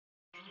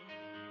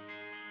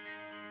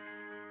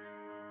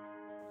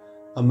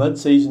A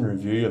mid-season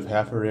review of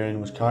heifer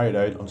rearing was carried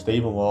out on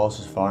Stephen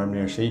Wallace's farm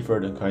near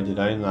Seaforde in County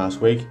Down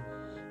last week.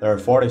 There are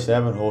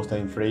 47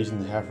 Holstein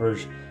Friesian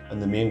heifers in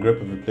the main group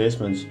of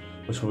replacements,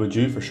 which will be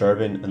due for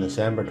serving in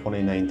December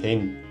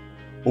 2019.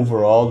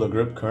 Overall, the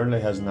group currently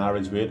has an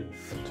average weight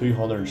of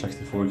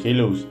 264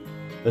 kilos.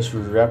 This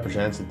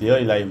represents a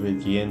daily live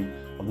weight gain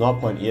of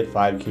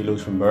 0.85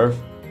 kilos from birth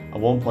and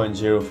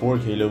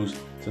 1.04 kilos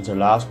since their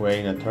last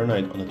weighing at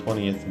turnout on the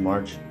 28th of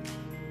March.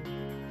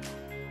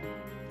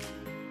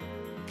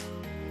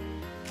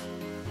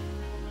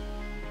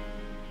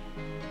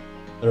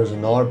 There is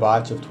another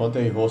batch of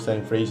 20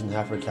 Holstein Friesian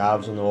heifer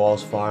calves on the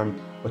Wallace farm,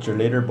 which are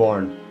later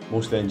born,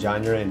 mostly in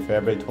January and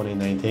February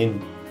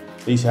 2019.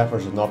 These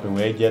heifers have not been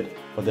weighed yet,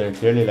 but they are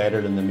clearly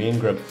lighter than the main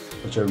group,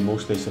 which are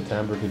mostly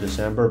September to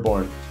December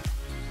born.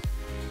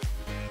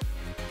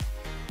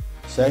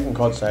 Second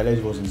cut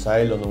silage was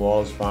ensiled on the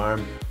Wallace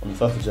farm on the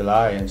 5th of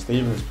July, and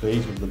Stephen is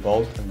pleased with the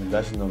bulk and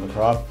condition of the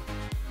crop.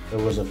 There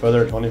was a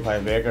further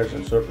 25 acres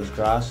of surplus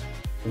grass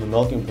from the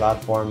milking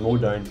platform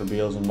mowed down for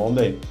bales on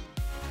Monday.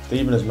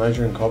 Stephen is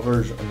measuring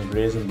covers on the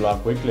grazing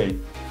block weekly,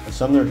 and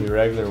similar to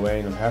regular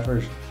weighing of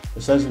heifers,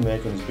 decision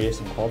making is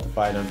based on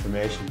quantified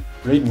information.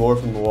 Read more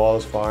from the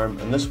Wallace farm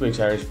in this week's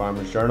Irish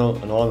Farmers Journal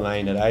and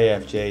online at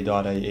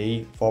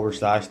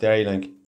ifj.ie/Dairylink.